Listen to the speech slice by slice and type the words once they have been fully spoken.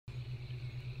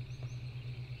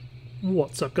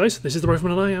What's up guys, this is The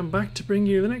Rifleman and I am back to bring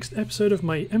you the next episode of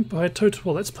my Empire Total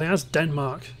War Let's Play as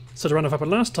Denmark. So to run off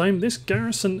happened last time, this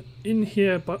garrison in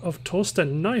here of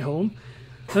Torsten Nyholm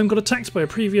then got attacked by a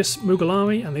previous Mughal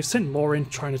army and they've sent more in to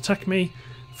try and attack me.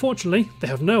 Fortunately, they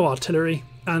have no artillery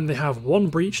and they have one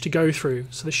breach to go through,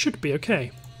 so this should be okay.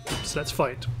 So let's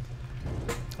fight.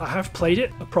 I have played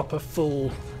it, a proper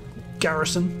full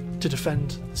garrison to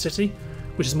defend the city,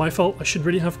 which is my fault. I should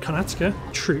really have Karnataka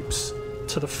troops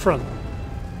to the front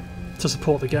to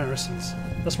support the garrisons.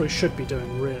 That's what I should be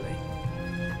doing, really.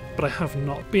 But I have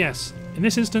not. But yes, in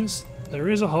this instance, there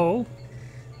is a hole.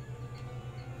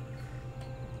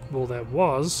 Well, there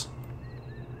was.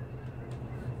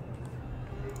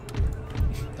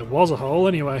 There was a hole,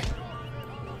 anyway.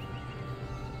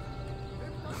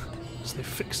 So they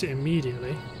fixed it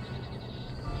immediately.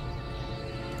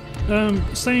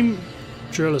 Same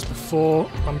drill as before.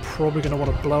 I'm probably going to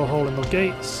want to blow a hole in the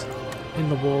gates, in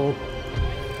the wall.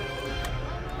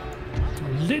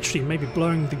 Literally, maybe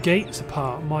blowing the gates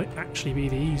apart might actually be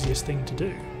the easiest thing to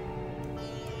do.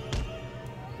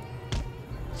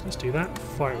 So let's do that.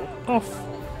 Fire it off.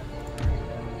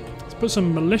 Let's put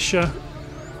some militia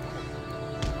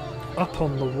up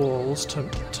on the walls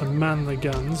to man the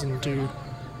guns and do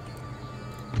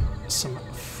some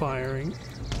firing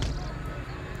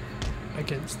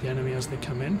against the enemy as they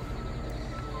come in.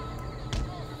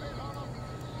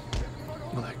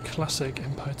 Well, they're classic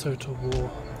Empire Total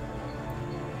War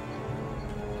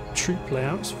troop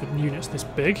layouts for units this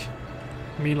big.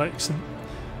 I mean, like so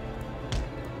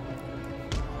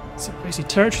basically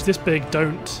territories this big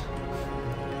don't.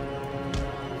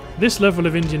 This level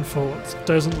of Indian forts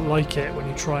doesn't like it when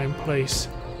you try and place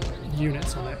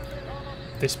units on it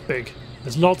this big.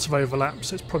 There's lots of overlap,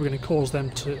 so it's probably going to cause them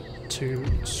to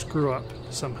screw up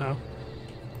somehow.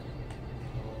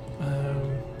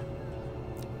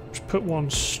 Just put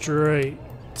one straight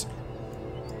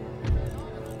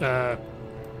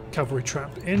cavalry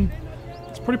trap in.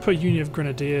 Let's probably put a unit of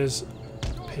grenadiers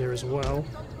up here as well.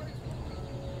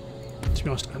 To be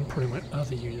honest, and probably my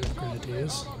other unit of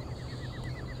grenadiers.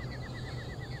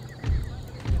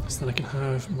 So then I can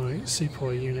have my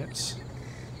sepoy units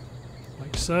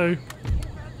like so.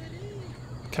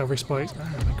 Cavalry spikes.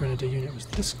 Ah, my grenadier unit was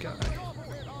this guy.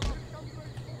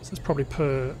 So let's probably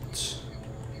put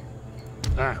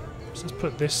so let's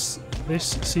put this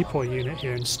sepoy unit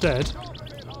here instead.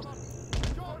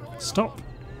 Stop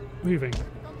moving.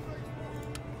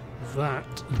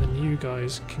 That, and then you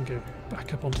guys can go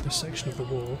back up onto this section of the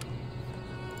wall.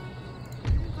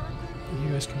 You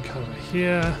guys can cover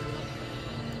here.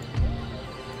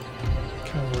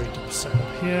 Cavalry to set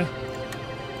up here.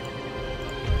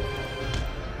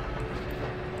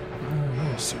 Oh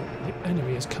yes, the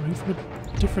enemy is coming from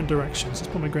a different direction. So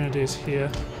let's put my grenadiers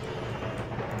here.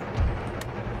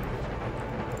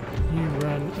 You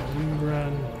run,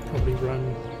 probably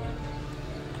run.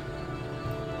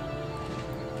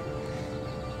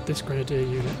 This grenadier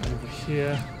unit over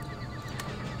here.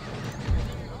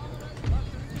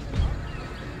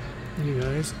 You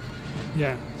guys,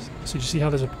 yeah. So you see how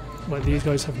there's like these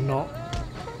guys have not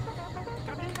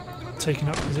taken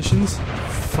up positions.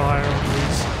 Fire on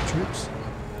these troops,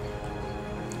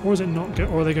 or is it not?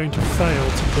 Or are they going to fail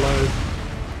to blow?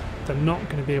 They're not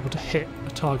going to be able to hit a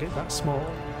target that small.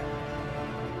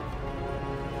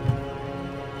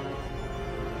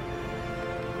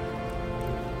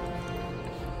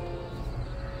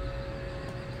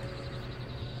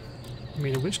 I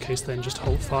mean, in which case then just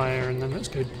hold fire and then let's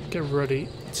go get ready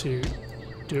to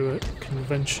do a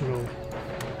conventional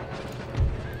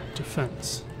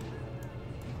defense.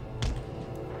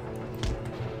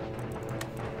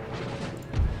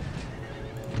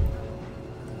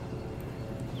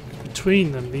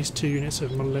 Between them, these two units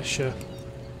of militia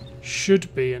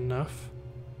should be enough.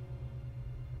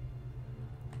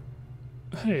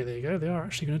 Hey, there you go, they are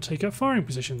actually going to take up firing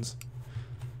positions.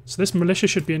 So this militia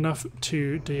should be enough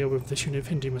to deal with this unit of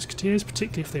Hindu musketeers,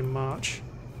 particularly if they march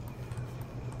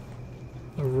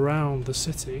around the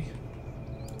city.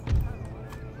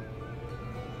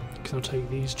 Because I'll take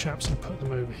these chaps and put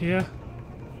them over here.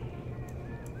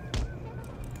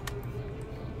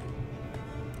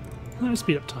 Let's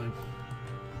speed up time.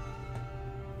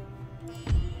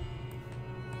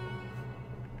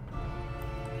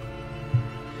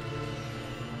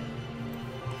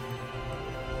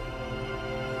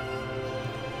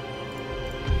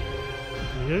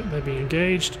 They're being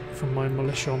engaged from my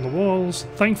militia on the walls.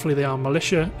 Thankfully they are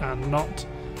militia and not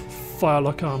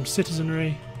firelock armed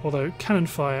citizenry, although cannon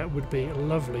fire would be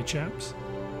lovely, chaps.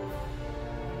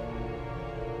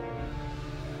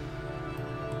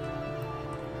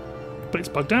 but it's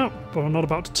bugged out. But I'm not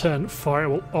about to turn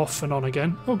firewall off and on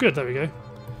again. Oh good, there we go.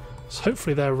 So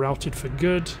hopefully they're routed for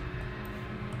good.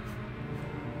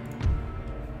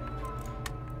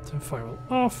 Turn firewall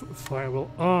off, firewall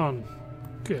on.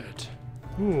 Good.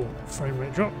 Ooh, frame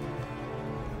rate drop.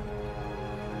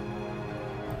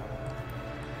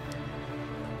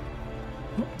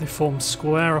 Oh, they formed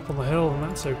square up on the hill, and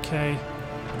that's okay.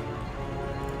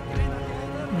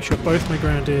 Make sure both my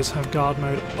grenadiers have guard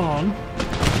mode on.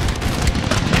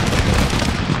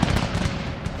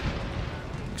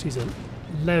 Because he's a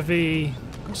levy.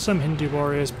 Got some Hindu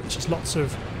warriors, but it's just lots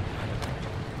of.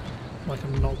 Like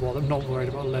I'm not worried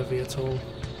about levy at all.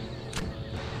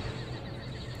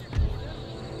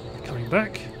 Coming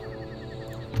back.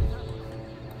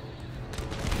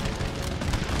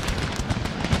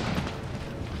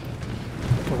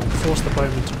 Go on, force the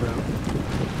bowman to ground.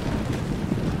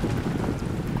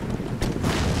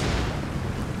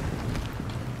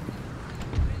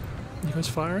 You guys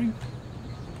firing?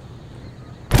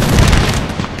 There's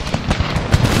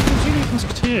only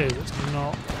musketeers. It's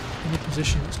not in a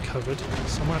position that's covered,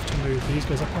 so I might have to move these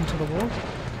guys up onto the wall.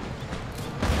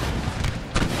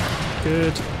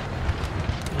 Good.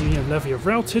 The Union Levy have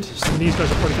routed, so these guys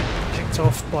will probably get picked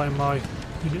off by my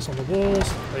units on the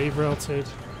walls. They've routed.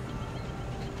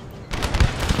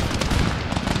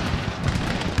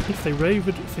 If they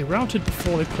routed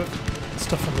before they put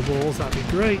stuff on the walls, that'd be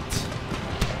great.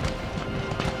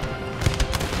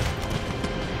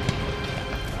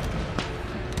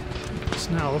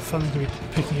 So now the fun's going to be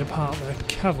picking apart their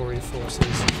cavalry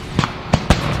forces.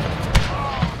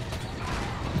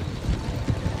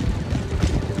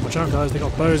 Watch out guys, they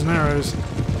got bows and arrows.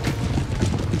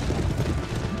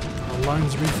 Our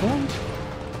lines reformed.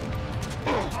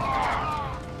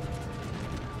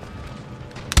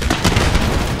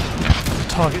 The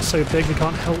target's so big they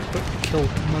can't help but kill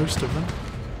most of them.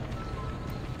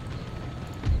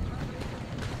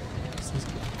 So these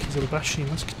Kizilbashi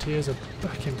musketeers are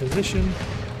back in position.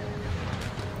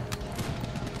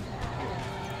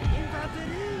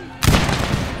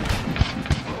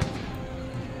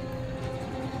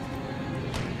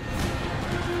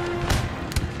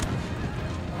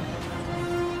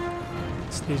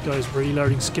 These guys'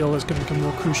 reloading skill is going to become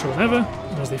more crucial than ever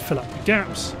as they fill up the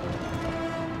gaps.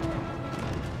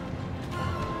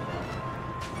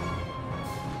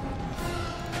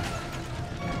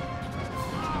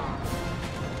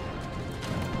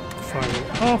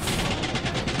 Firewall off.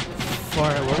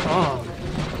 Firewall on.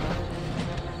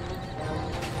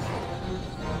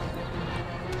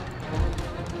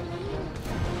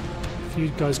 If you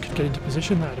guys could get into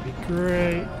position, that would be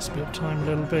great. Speed up time a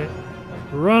little bit.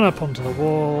 Run up onto the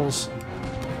walls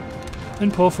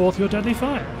and pour forth your deadly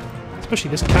fire. Especially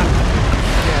this cannon.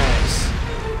 Yes.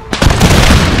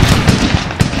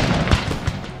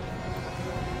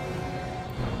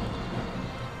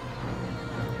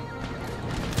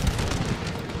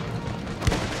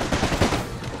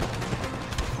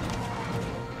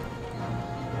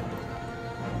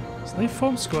 So they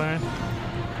formed square.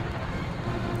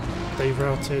 They've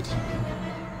routed.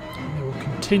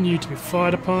 Continue to be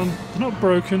fired upon. They're not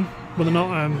broken, well they're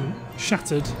not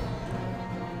shattered,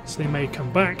 so they may come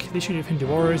back. This unit of Hindu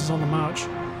warriors is on the march.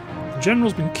 The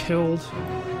general's been killed.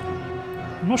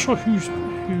 I'm not sure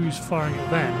who's firing at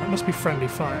them. It must be friendly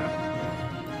fire.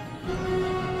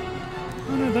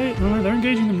 Oh no, they're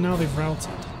engaging them now. They've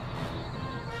routed.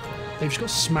 They've just got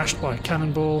smashed by a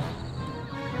cannonball.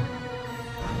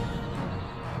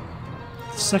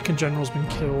 The second general's been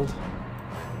killed.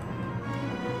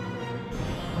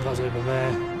 That's over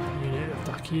there. Unit of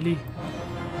Dakili.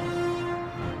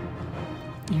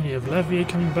 Unit of Levy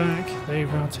coming back.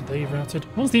 They've routed.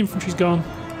 Once the infantry's gone,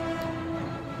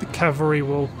 the cavalry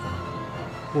will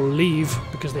leave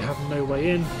because they have no way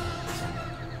in.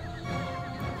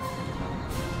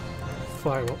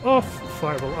 Firewall off,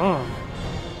 firewall on.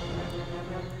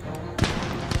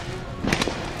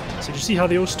 So did you see how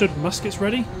they all stood muskets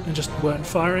ready and just weren't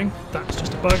firing? That's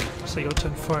just a bug. So you got to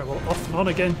turn firewall off and on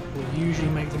again. Will usually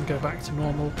make them go back to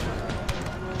normal.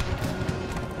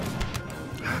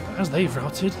 As they've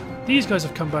routed, these guys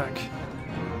have come back.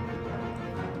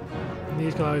 And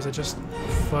these guys are just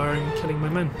firing and killing my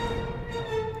men.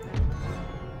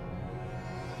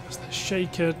 As they're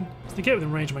shaken, as they get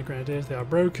within range of my grenadiers, they are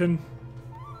broken.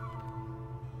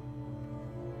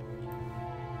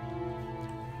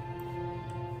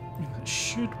 That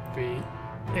should be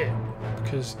it,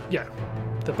 because yeah,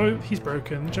 he's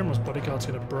broken. The general's bodyguard's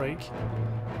going to break.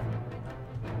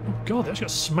 Oh god, they actually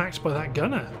got smacked by that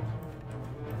gunner.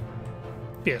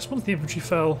 Yes, once the infantry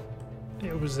fell,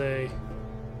 it was a.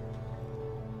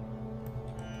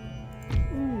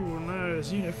 Ooh no,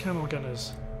 There's a unit of camel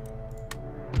gunners.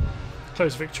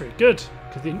 Close victory. Good,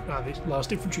 because the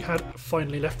last infantry had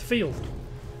finally left the field.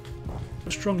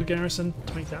 A stronger garrison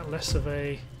to make that less of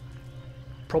a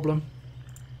problem.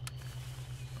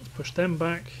 Let's push them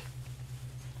back.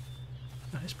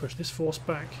 And let's push this force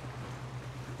back.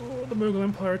 Oh, the Mughal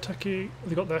Empire attacking. Have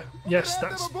they got there? Yes,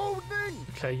 that's...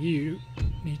 Okay, you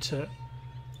need to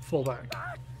fall back.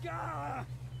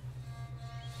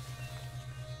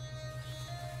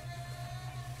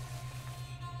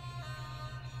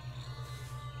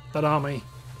 That army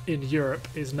in Europe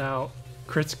is now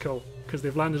critical because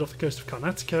they've landed off the coast of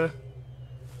Karnataka.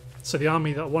 So the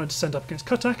army that I wanted to send up against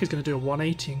Cuttack is going to do a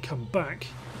 180 and come back.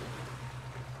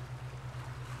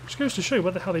 Which goes to show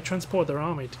you how they transported their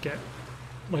army to get...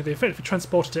 Like, they effectively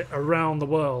transported it around the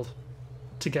world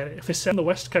to get it. If they send the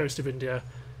west coast of India,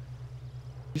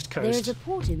 east coast... There is a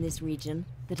port in this region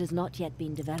that has not yet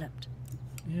been developed.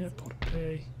 Yeah, Port of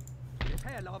Pay.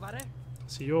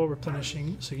 So you're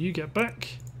replenishing, so you get back.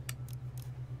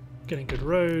 Getting good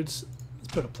roads.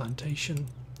 Let's build a plantation.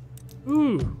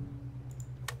 Ooh!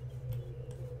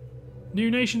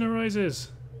 New nation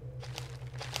arises!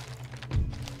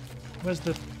 Where's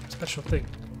the special thing?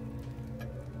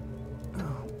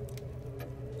 Oh.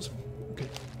 Good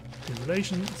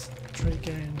relations. Trade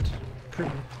gained.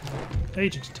 Recruitment.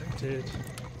 Agent detected.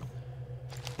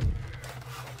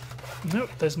 Nope,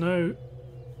 there's no...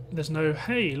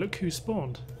 Hey, look who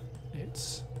spawned.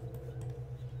 It's...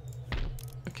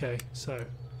 Okay, so...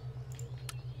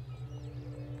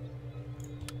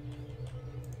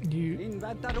 You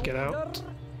get out.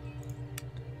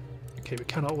 Okay, we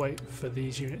cannot wait for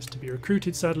these units to be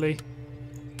recruited, sadly.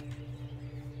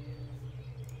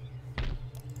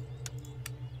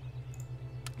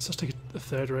 Let's just take a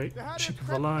third-rate ship of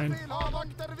the line.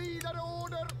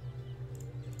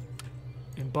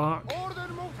 Embark.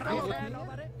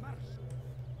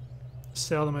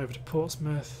 Sail them over to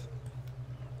Portsmouth.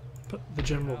 Put the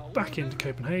general back into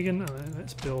Copenhagen, and then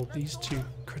let's build these two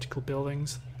critical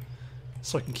buildings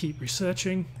so I can keep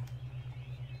researching.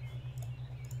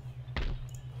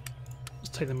 Let's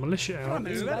take the militia out.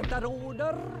 Let's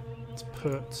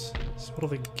put... So what have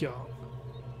they got?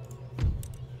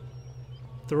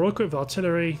 They're all equipped with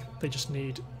artillery. They just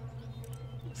need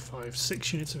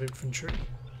 5-6 units of infantry.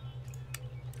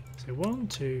 So 1,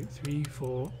 2, 3,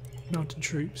 4 mounted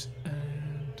troops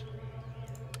and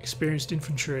experienced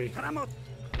infantry.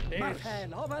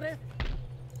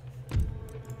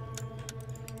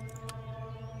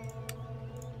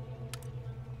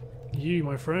 You,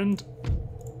 my friend,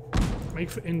 make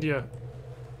for India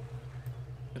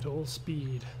at all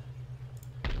speed.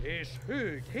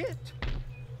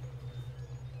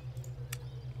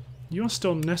 You are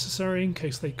still necessary in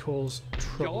case they cause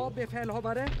trouble.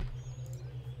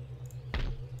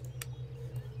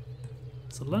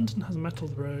 So London has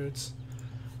metalled roads.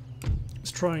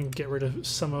 Let's try and get rid of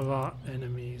some of our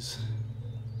enemies.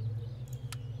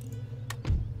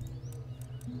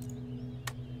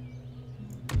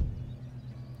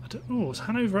 Oh, is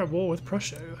Hanover at war with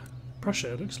Prussia?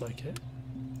 Prussia, looks like it.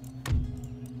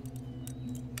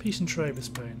 Peace and trade with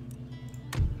Spain.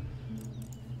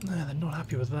 No, they're not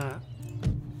happy with that.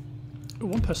 Oh,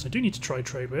 one person I do need to try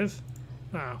trade with.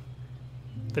 Oh,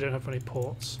 they don't have any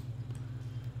ports.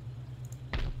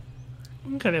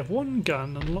 Okay, they have one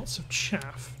gun and lots of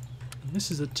chaff. And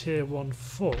this is a tier 1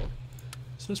 fort.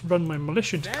 So let's run my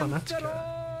militia into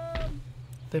Karnataka.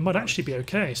 They might actually be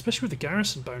okay, especially with the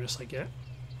garrison bonus I get.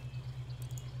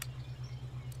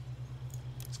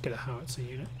 Let's get a howitzer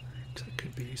unit, because that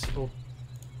could be useful.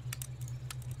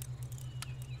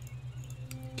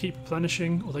 Keep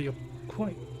replenishing, although you're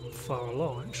quite far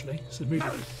along actually. So move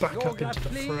it back up into the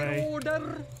fray.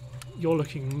 You're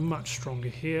looking much stronger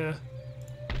here.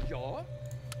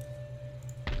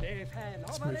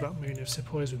 Let's move up Moon of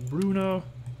Sepoys with Bruno.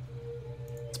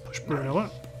 Let's push Bruno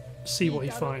up. See what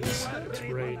he finds. Let's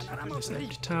raid this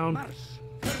empty town.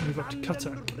 Move up to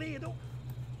Cuttack.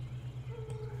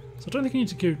 So I don't think I need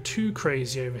to go too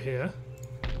crazy over here.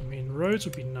 I mean, roads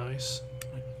would be nice,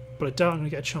 but I doubt I'm going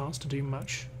to get a chance to do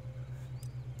much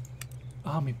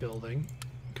army building.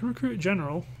 I can recruit a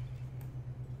general.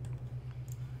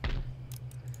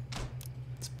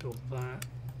 Let's build that.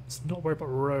 Let's not worry about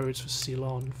roads for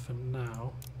Ceylon for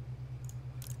now.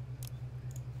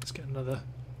 Let's get another...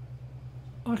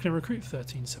 Oh, I can recruit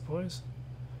 13 sepoys.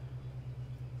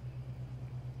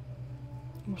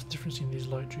 What's the difference in these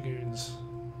light dragoons?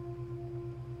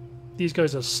 These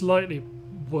guys are slightly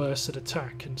worse at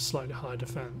attack and slightly higher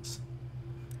defense.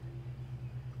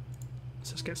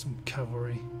 So let's get some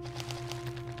cavalry.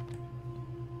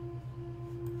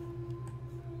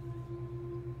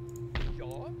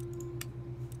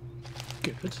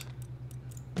 Good.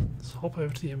 Let's hop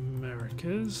over to the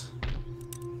Americas.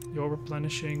 You're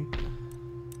replenishing.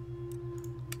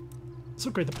 Let's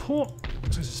upgrade the port,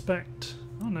 as I suspect.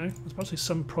 Oh no, I was about to say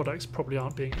some products probably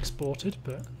aren't being exported,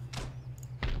 but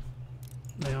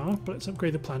they are. But let's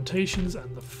upgrade the plantations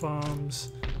and the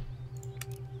farms.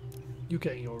 You're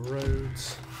getting your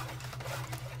roads.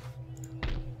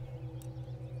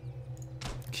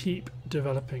 Keep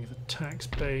developing the tax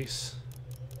base.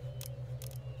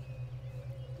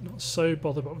 Not so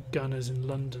bothered about gunners in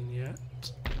London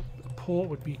yet. A port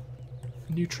would be...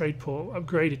 new trade port,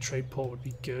 upgraded trade port would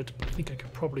be good, but I think I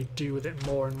could probably do with it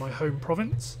more in my home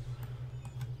province.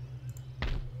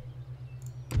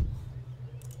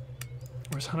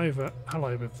 Or is Hanover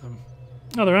allied with them?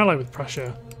 No, they're allied with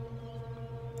Prussia.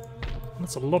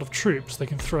 That's a lot of troops they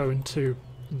can throw into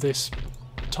this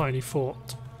tiny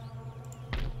fort.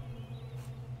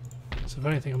 So if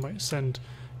anything I might send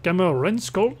Gamel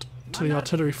Renskolt to the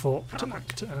artillery fort to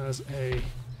act as a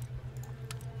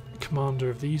commander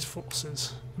of these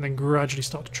forces, and then gradually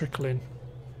start to trickle in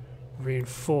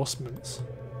reinforcements.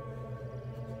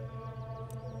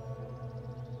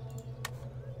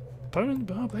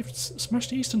 Poland, oh, they've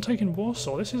smashed east and taken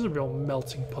Warsaw. This is a real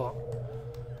melting pot.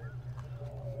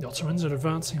 The Ottomans are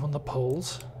advancing on the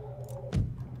Poles,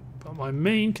 but my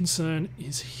main concern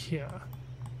is here.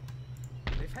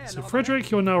 So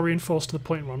Frederick, you're now reinforced to the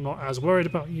point where I'm not as worried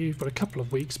about you. You've got a couple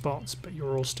of weak spots, but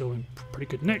you're all still in pretty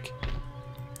good nick.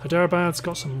 Hyderabad's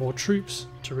got some more troops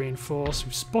to reinforce.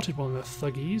 We've spotted one of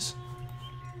their thuggies.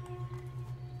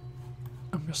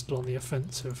 And we're still on the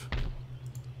offensive.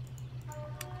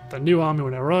 The new army,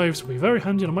 when it arrives, will be very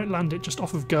handy, and I might land it just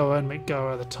off of Goa and make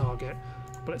Goa the target.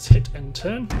 But let's hit end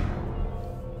turn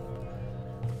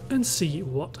and see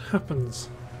what happens.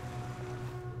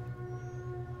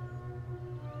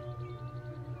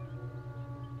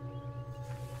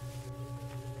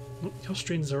 Look, the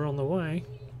Austrians are on the way,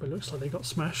 but it looks like they got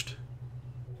smashed.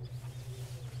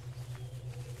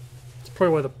 It's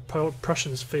probably why the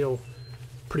Prussians feel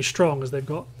pretty strong, as they've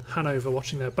got Hanover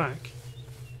watching their back.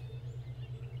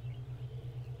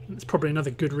 It's probably another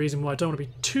good reason why I don't want to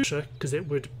be too sure, because it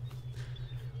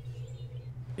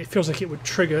feels like it would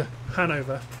trigger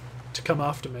Hanover to come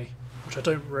after me, which I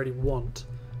don't really want.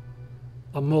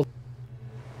 I'm more...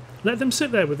 Let them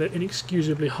sit there with an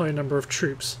inexcusably high number of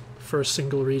troops for a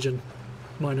single region,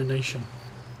 minor nation.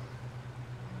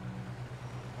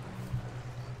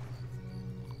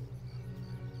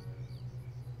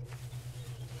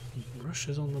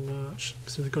 Russia's on the march,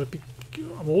 so they've got to be...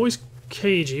 I'm always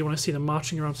cagey when I see them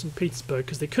marching around St. Petersburg,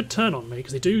 because they could turn on me,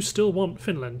 because they do still want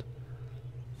Finland.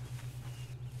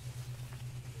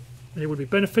 And it would be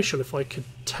beneficial if I could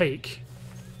take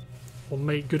or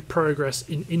make good progress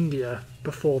in India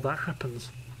before that happens.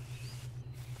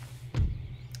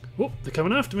 Whoop, they're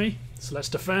coming after me, so let's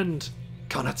defend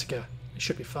Karnataka. It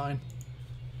should be fine.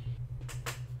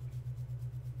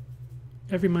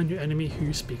 Every man your enemy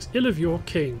who speaks ill of your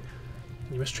king.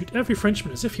 And you must treat every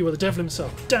Frenchman as if he were the devil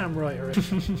himself. Damn right, Eric.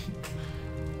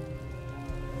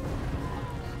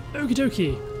 Okie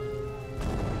dokie.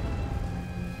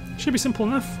 Should be simple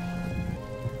enough.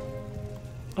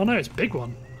 Oh no, it's a big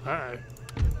one. Uh-oh.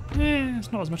 Yeah,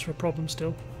 it's not as much of a problem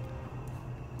still.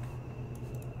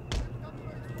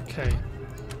 Okay.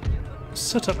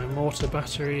 Set up my mortar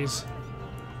batteries.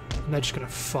 And they're just going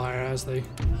to fire as they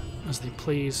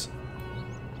please.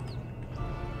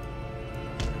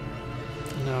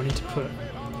 And now I need to put...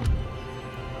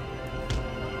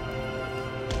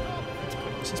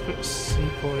 Let's put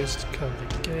sepoys to cover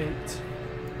the gate.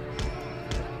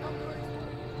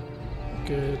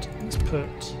 Good. Let's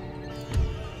put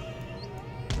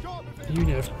a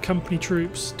unit of company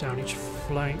troops down each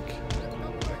flank.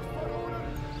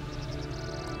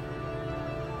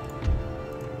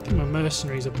 I think my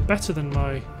mercenaries are better than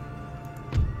my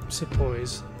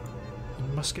sepoys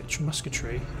in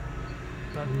musketry,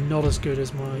 but not as good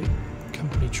as my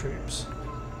company troops.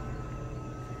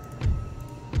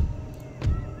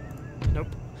 Nope.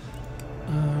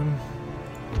 I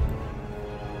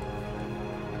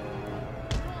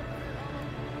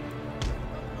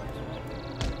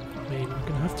mean, I'm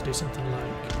going to have to do something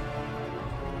like...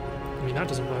 I mean, that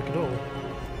doesn't work at all.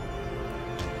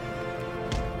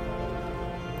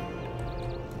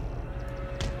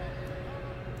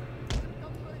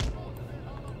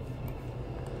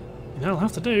 That'll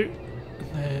have to do.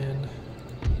 And then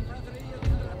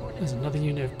there's another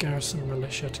unit of garrison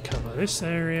militia to cover this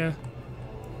area.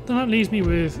 Then that leaves me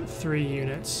with 3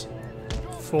 units,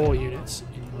 4 units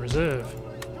in reserve.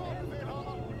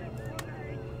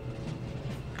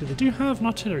 Because they do have an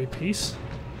artillery piece.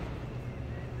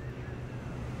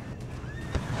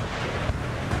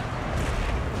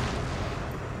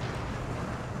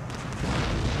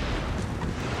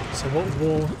 So what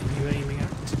wall are you aiming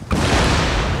at?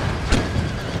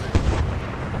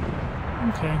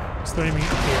 Okay, so they're aiming at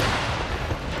here.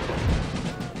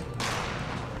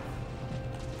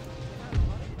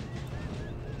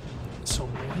 So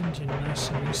my engine nice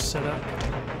and new setup.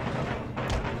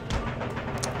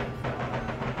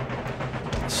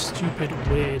 Stupid,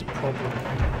 weird problem.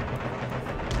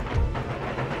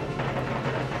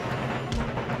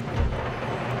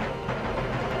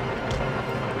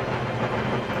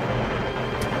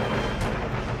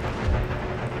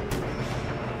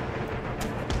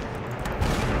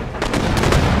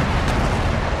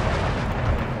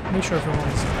 Make sure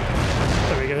everyone's...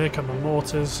 There we go, here come the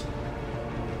mortars.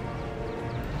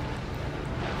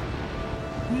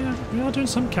 Yeah, we are doing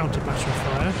some counter-battery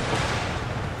fire.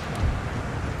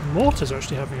 Mortars are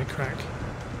actually having a crack.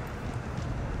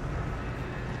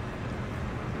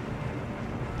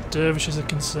 Dervishes are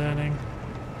concerning.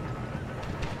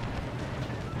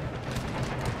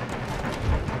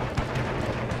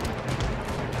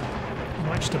 I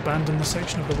might just abandon this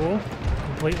section of the wall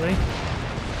completely.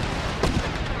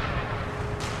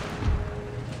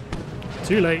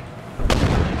 Too late.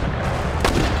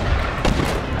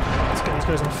 Let's get these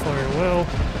guys on fire well.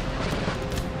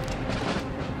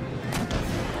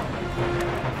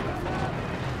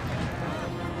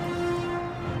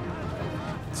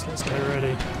 So let's get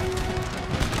ready.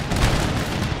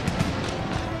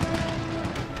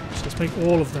 So let's make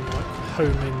all of them like home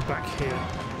in back here.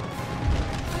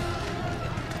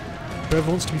 Whoever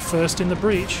wants to be first in the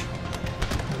breach,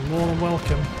 you're more than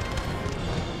welcome.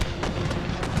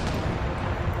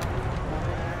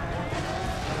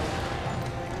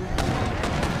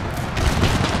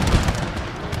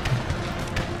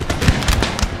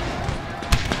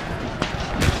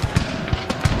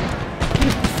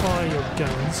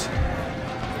 Guns.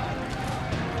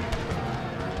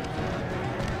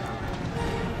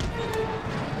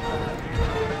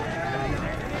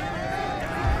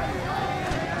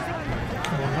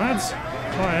 Come on, lads,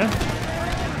 fire.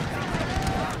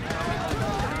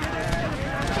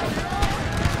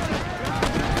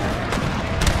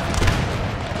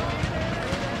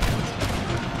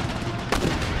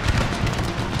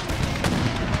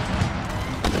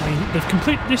 I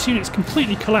mean, this unit's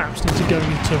completely collapsed into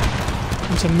going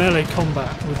into melee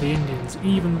combat with the Indians,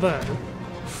 even though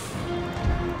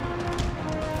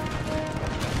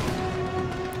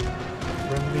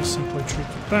run these simply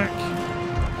troops back.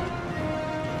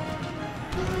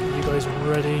 You guys are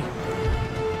ready.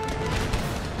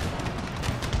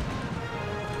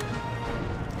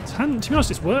 To be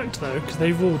honest, it's worked though, because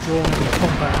they've all drawn into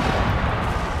combat.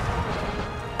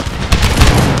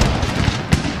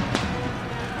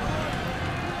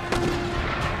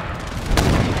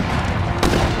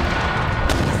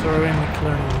 Throw in the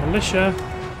colonial militia.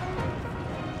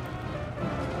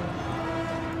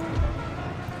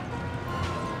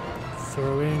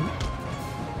 Throw in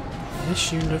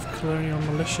this unit of colonial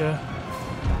militia.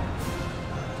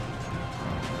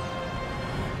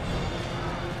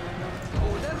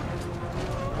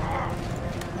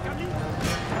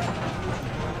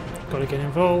 Gotta get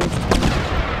involved.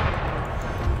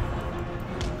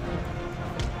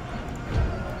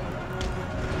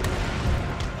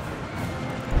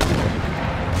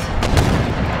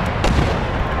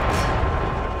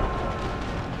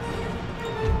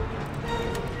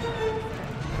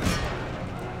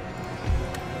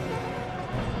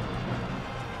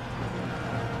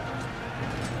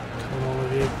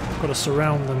 Got to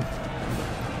surround them.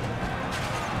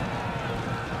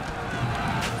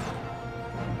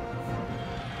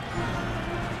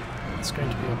 It's going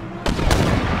to be a...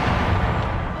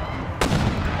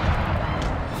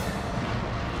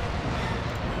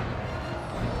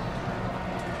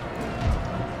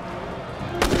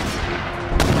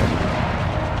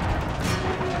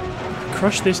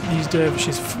 Crush these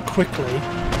dervishes quickly.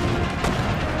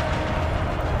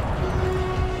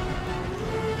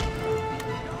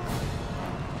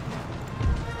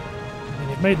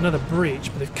 Made another breach,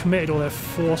 but they've committed all their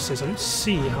forces. I don't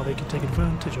see how they can take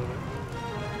advantage of it.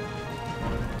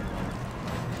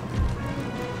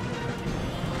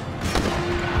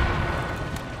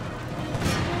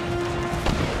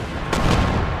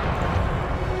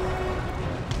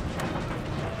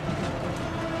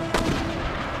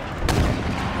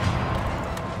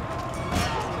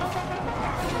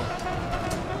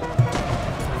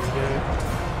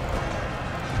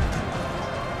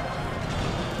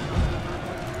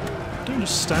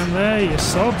 Just stand there, you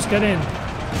sobs, get in.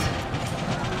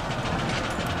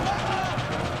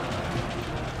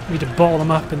 We need to bottle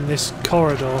them up in this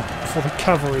corridor before the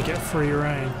cavalry get free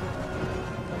rein.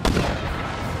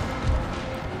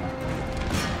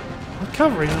 What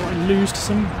cavalry and I lose to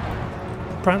some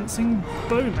prancing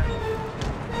bowmen.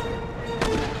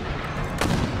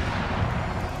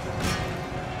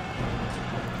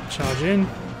 Charge in.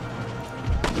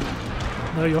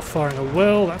 No, you're firing a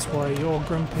will, that's why you're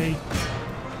grumpy.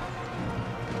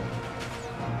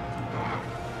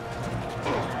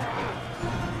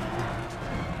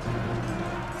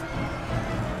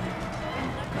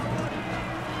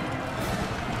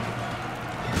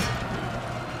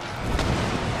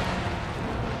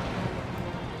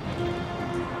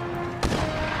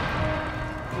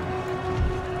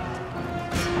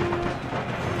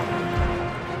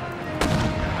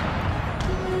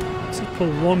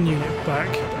 Pull one unit back,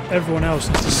 but everyone else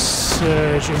needs to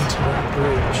surge into that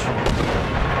breach.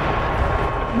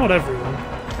 Not everyone.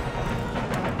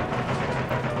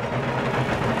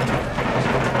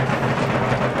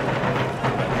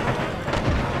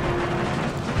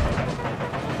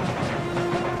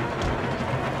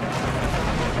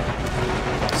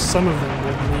 Some of them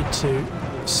will need to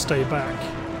stay back.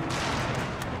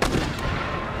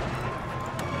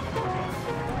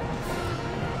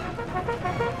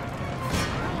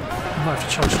 I have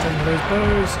to charge straight into those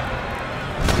bows.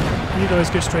 You guys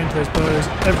go straight into those bows.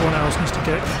 Everyone else needs to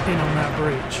get in on that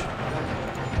breach.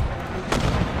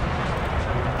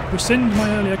 Rescind my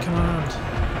earlier command.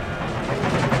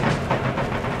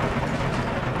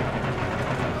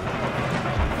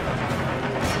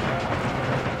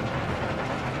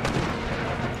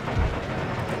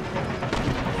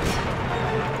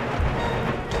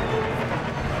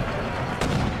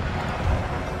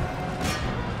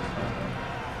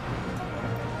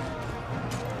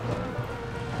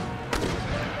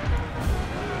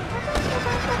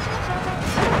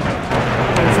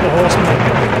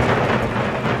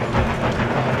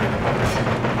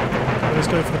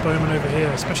 Go for the bowmen over here,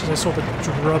 especially as I saw the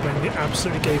drubbing they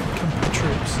absolutely gave the company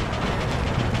troops.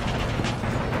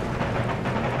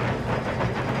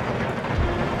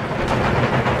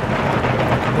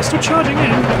 They're still charging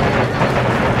in.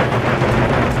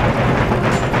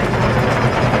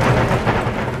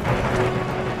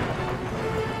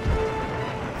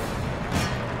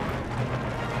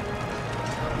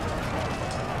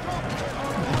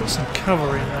 I've got some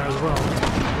cavalry in there as well.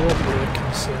 That's probably a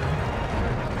concern.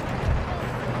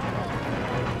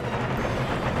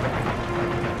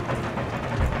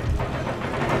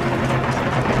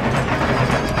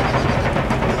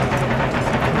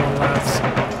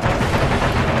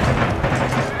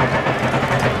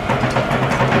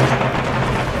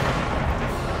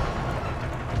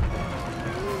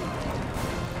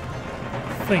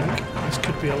 I think this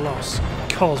could be a loss,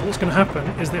 because what's going to happen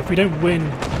is that if we don't win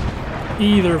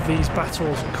either of these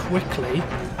battles quickly,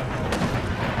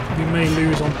 we may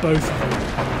lose on both of them.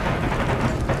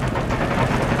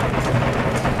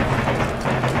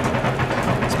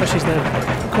 Especially as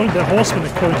their horsemen,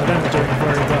 according to them, are doing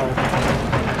very well.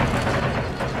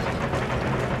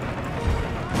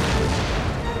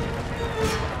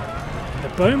 The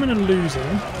bowmen are losing,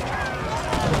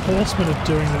 the horsemen are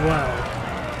doing well.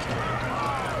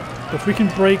 But if we can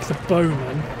break the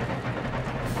bowmen,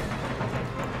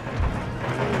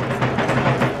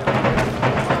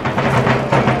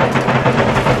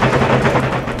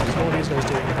 so what are these guys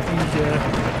doing?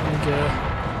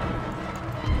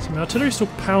 Eager. So my artillery's still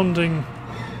pounding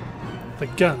the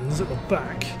guns at the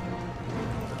back.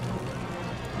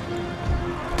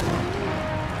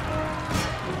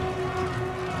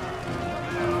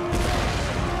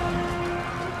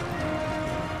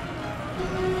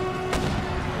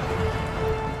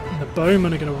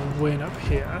 Bowmen are going to win up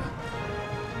here.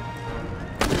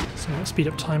 So I'm going to speed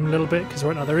up time a little bit, because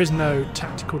right now there is no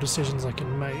tactical decisions I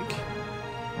can make.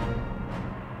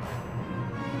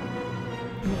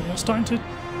 I'm starting to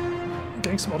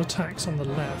getting some odd attacks on the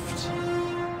left.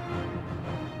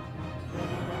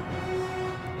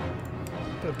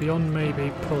 But beyond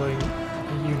maybe pulling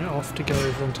a unit off to go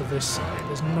over onto this side,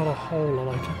 there's not a whole lot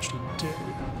I can actually do.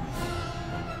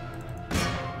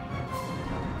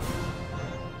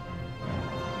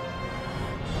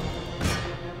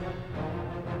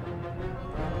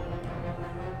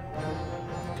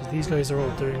 These guys are all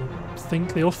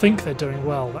they all think they're doing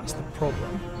well, that's the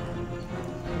problem.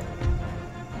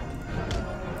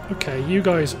 Okay, you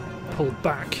guys pull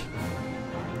back.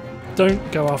 Don't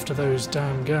go after those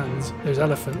damn guns, those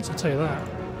elephants, I'll tell you that.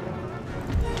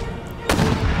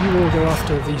 You all go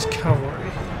after these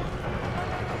cavalry.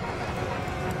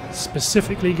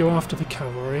 Specifically go after the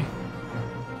cavalry.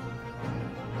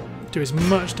 Do as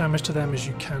much damage to them as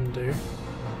you can do.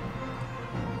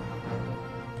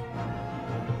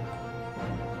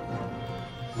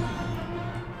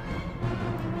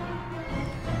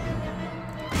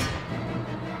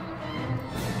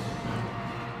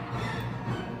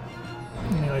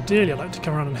 ideally I'd like to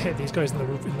come around and hit these guys in the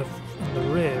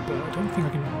rear, but I don't think I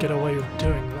can get away with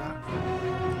doing that.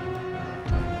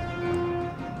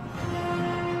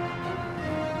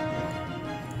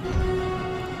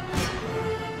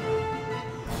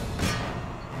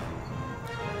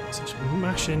 So just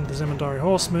mash in the Zemindari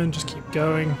horsemen, just keep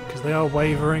going, because they are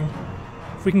wavering.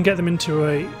 If we can get them into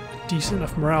a decent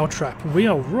enough morale trap, and we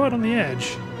are right on the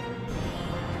edge.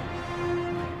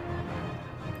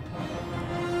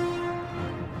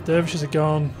 Dervishes are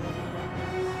gone.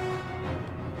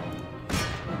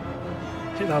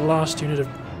 Hit that last unit of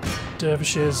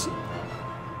dervishes.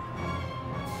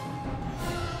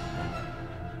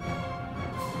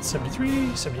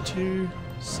 $73, $72,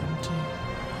 $70.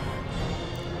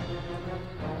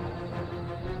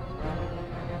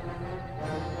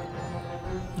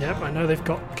 Yep, I know they've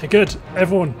got. Okay, good.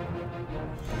 Everyone,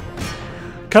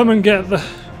 come and get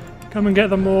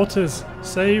the mortars.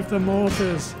 Save the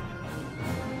mortars.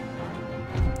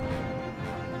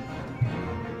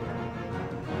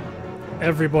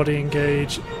 Everybody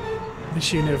engage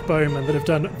this unit of bowmen that have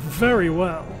done very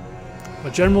well.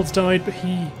 My general's died, but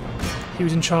he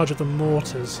was in charge of the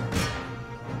mortars.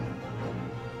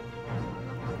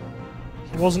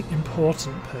 He wasn't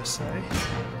important per se.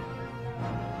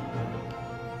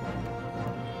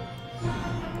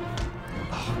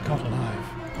 Oh, God alive.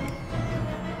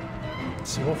 Let's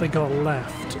see what have they got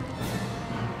left.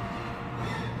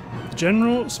 The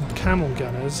general, some camel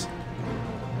gunners.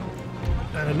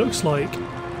 And it looks like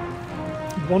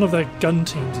one of their gun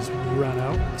teams has run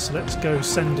out, so let's go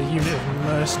send a unit of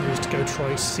mercenaries to go try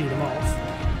to see them off.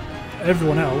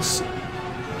 Everyone else,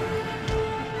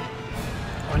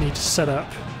 I need to set up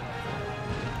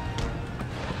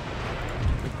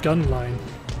a gun line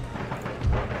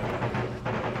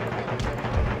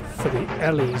for the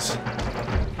Ellies.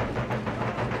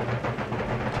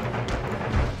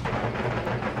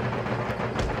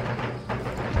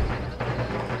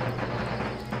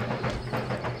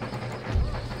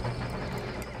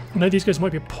 I know these guys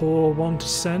might be a poor one to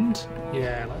send.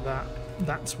 Yeah, like that.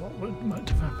 That's what might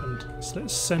have happened. So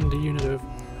let's send a unit of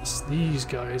these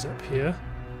guys up here.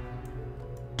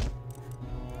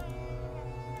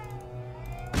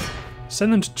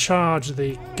 Send them to charge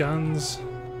the guns.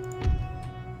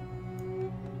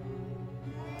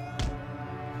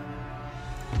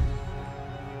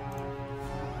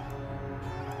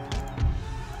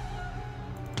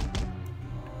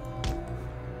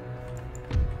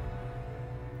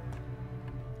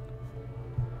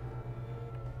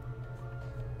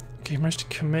 Okay, managed to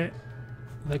commit.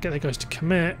 They get their guys to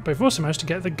commit, but we've also managed to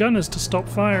get the gunners to stop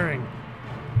firing.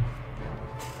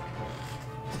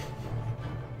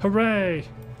 Hooray!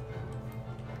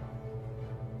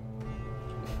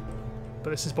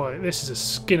 But this is a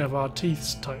skin of our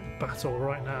teeth type battle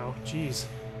right now. Jeez.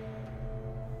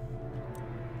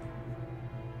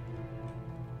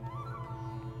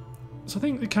 So I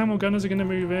think the camel gunners are going to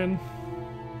move in.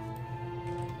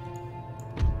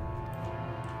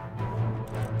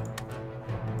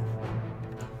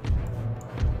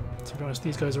 To be honest,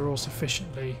 these guys are all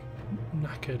sufficiently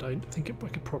knackered. I think I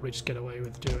could probably just get away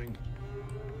with doing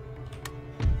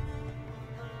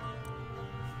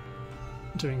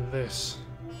this.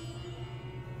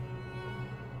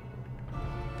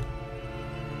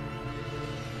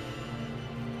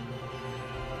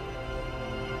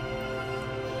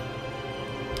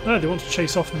 Oh, they want to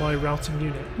chase off my routing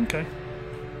unit. Okay.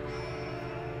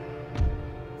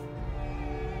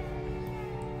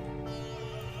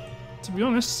 To be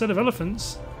honest, a set of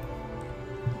elephants.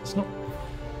 It's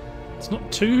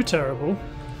not too terrible,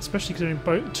 especially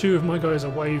considering two of my guys are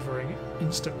wavering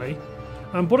instantly.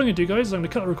 What I'm going to do, guys, is I'm going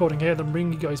to cut the recording here, then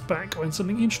bring you guys back when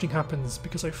something interesting happens,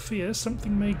 because I fear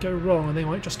something may go wrong and they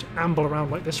might just amble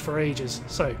around like this for ages.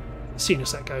 So, see you in a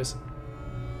sec, guys.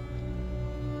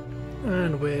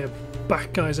 And we're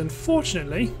back, guys.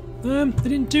 Unfortunately, they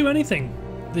didn't do anything.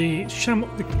 The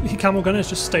camel gunners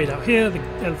just stayed out here, the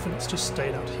elephants just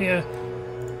stayed out here,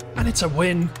 and it's a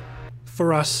win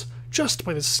for us just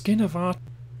by the skin of our...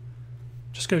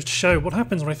 Just goes to show what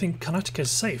happens when I think Karnataka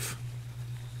is safe.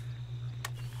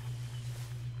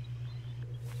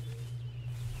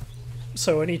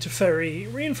 So I need to ferry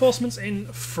reinforcements in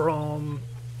from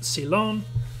Ceylon.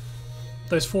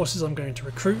 Those forces I'm going to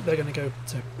recruit, they're going to go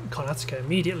to Karnataka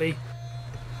immediately.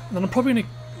 And then I'm probably going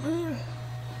to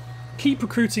keep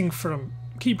recruiting from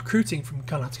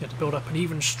Karnataka to build up an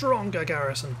even stronger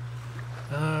garrison.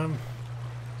 Because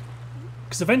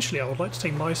eventually I would like to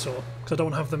take Mysore, because I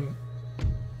don't have them...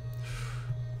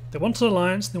 They want an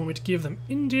alliance, they want me to give them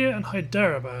India and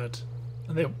Hyderabad.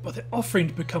 And they're offering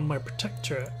to become my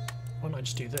protectorate. Why don't I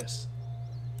just do this?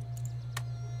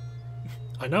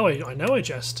 I know I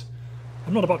jest.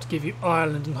 I'm not about to give you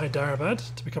Ireland and Hyderabad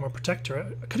to become a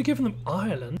protectorate. I could have given them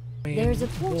Ireland. There is a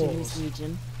port in this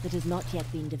region that has not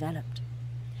yet been developed.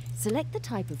 Select the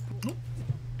type of port.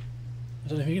 I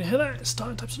don't know if you can hear that. It's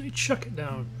starting to absolutely chuck it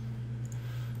down.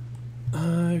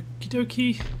 Okie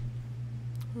dokie.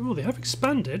 Oh, they have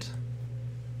expanded.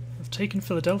 They've taken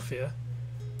Philadelphia.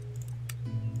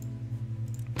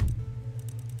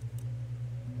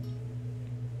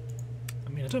 I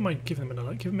mean, I don't mind giving them an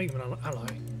ally. Make them an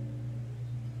ally.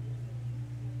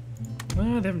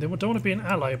 They don't want to be an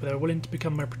ally, but they're willing to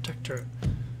become my protectorate.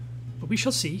 But we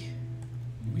shall see.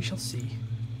 We shall see.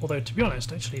 Although, to be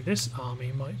honest, actually, this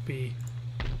army might be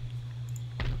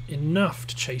enough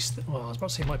to chase them. Well, I was about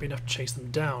to say it might be enough to chase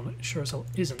them down. It sure as hell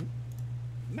isn't.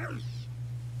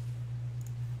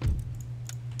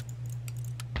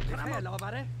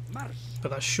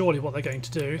 But that's surely what they're going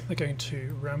to do. They're going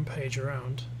to rampage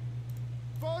around.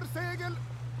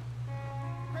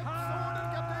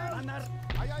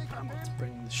 Let's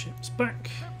bring the ships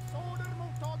back.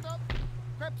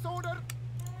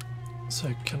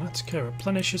 So, Karnataka,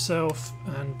 replenish yourself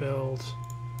and build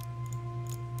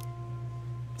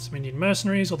some Indian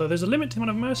mercenaries, although there's a limited amount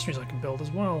of mercenaries I can build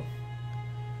as well,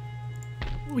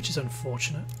 which is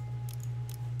unfortunate.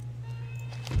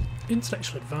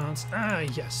 Intellectual advance,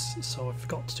 yes, so I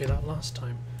forgot to do that last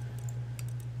time.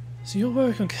 So your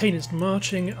work on cadenced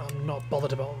marching, I'm not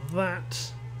bothered about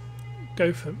that.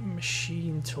 Go for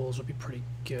machine tools would be pretty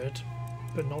good,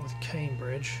 but not with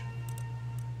Cambridge.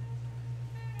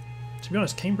 To be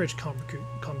honest, Cambridge can't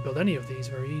build any of these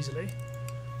very easily.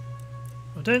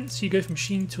 Odense, you go for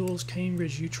machine tools.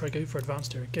 Cambridge, you go for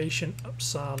advanced irrigation.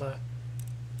 Uppsala,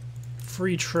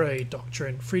 free trade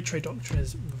doctrine. Free trade doctrine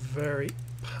is very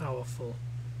powerful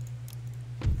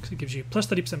because it gives you plus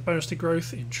 30% bonus to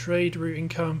growth in trade route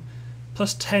income,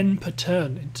 plus 10 per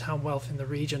turn in town wealth in the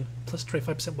region, plus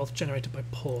 25% wealth generated by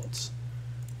ports.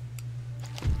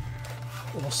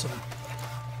 Awesome.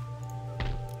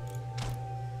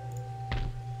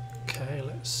 Okay,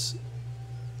 let's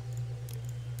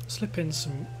slip in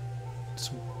some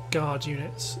guard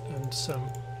units and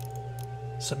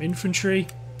some infantry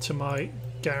to my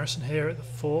garrison here at the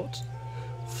fort.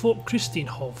 Fort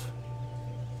Christianhof.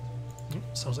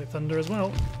 Sounds like thunder as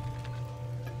well.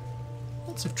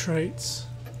 Lots of traits.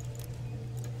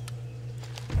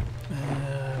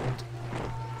 And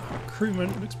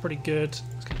recruitment looks pretty good.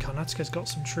 Karnataka's got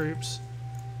some troops.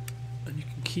 And you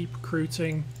can keep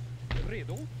recruiting.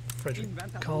 Frederick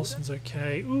Carlson's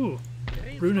okay. Ooh,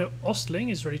 Bruno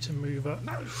Ostling is ready to move up.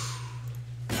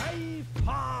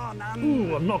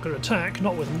 Ooh, I'm not going to attack,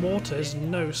 not with mortars,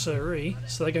 no siree.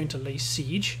 So they're going to lay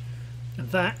siege. And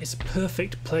that is a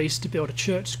perfect place to build a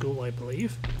church school, I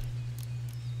believe.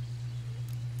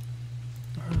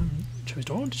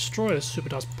 Do I want to destroy a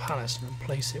Subedar's palace and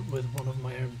replace it with one of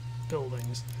my own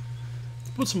buildings?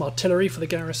 Put some artillery for the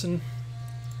garrison.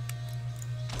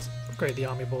 Let's upgrade the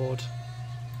army board.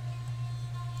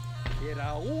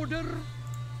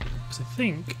 Because I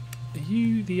think, are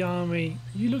you the army?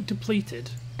 You look depleted.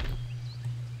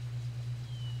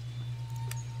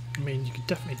 I mean, you could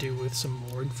definitely do with some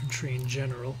more infantry in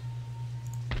general.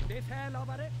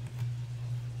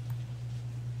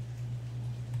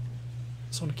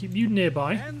 So I want to keep you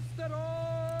nearby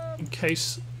in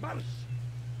case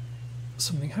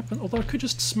something happens. Although I could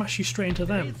just smash you straight into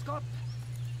them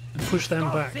and push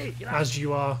them back as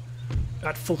you are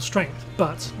at full strength.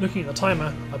 But looking at the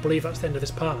timer, I believe that's the end of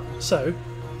this part. So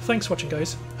thanks for watching,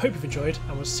 guys. Hope you've enjoyed,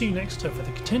 and we'll see you next time for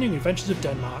the continuing adventures of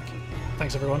Denmark.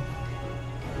 Thanks, everyone.